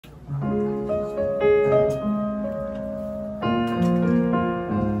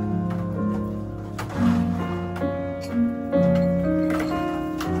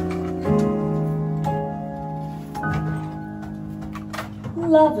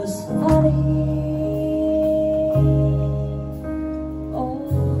Love is funny. Oh,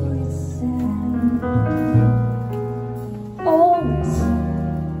 it's sad. Oh, it's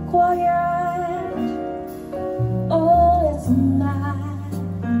quiet. Oh, it's night.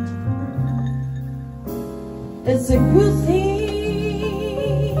 It's a good thing.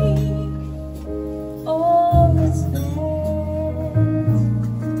 Oh, it's bad,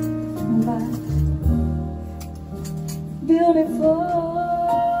 but beautiful.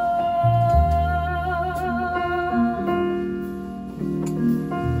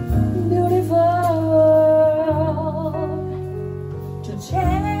 Take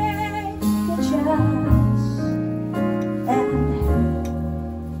a chance, and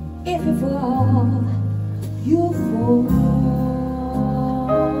if you fall, you fall.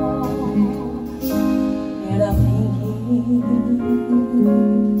 And I'm thinking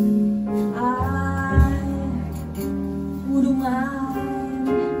I wouldn't mind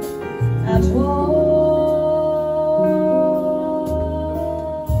at all.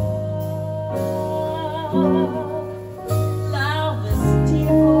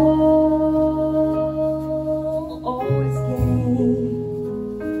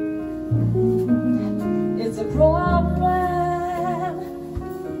 It's a problem.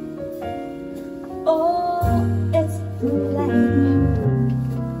 Oh, it's plain.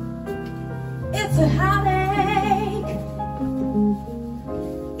 It's a heartache.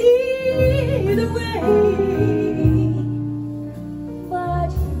 Either way,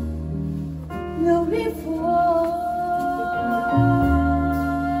 but beautiful.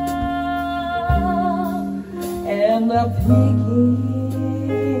 And the picking.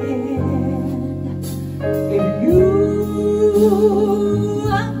 If you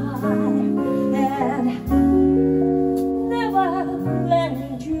and I had never let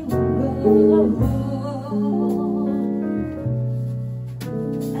you go,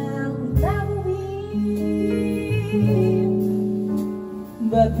 and that would be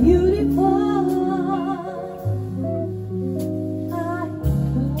but beautiful.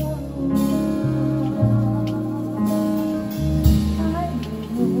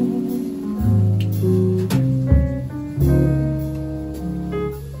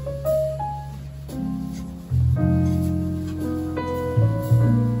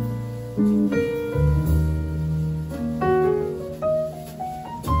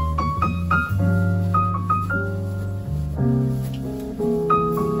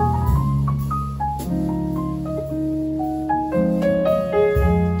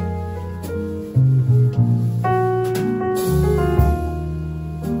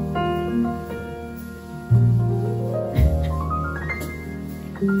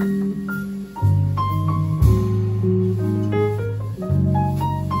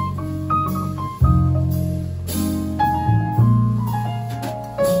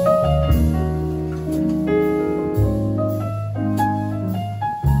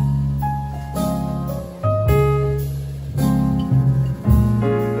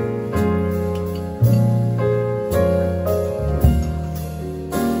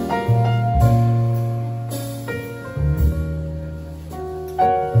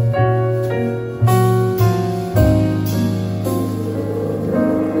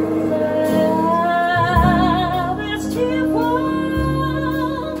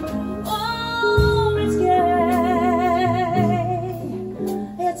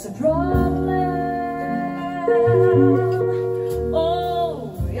 It's a problem.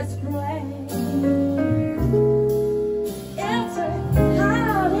 Oh, it's plain. It's a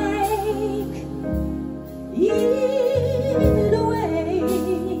heartache. Either way,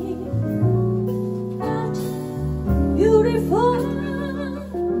 but beautiful,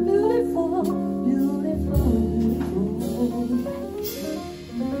 beautiful, beautiful, beautiful.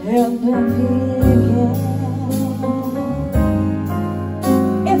 And I'm thinking,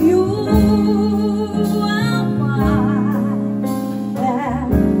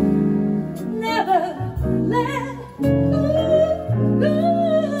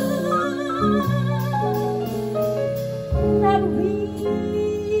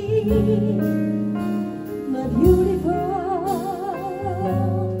 but beautiful,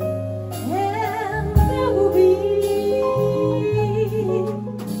 and that will be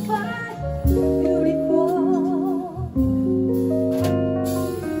quite beautiful.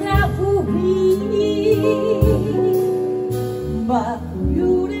 That will be but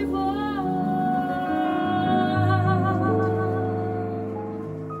beautiful.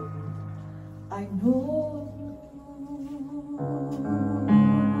 I know.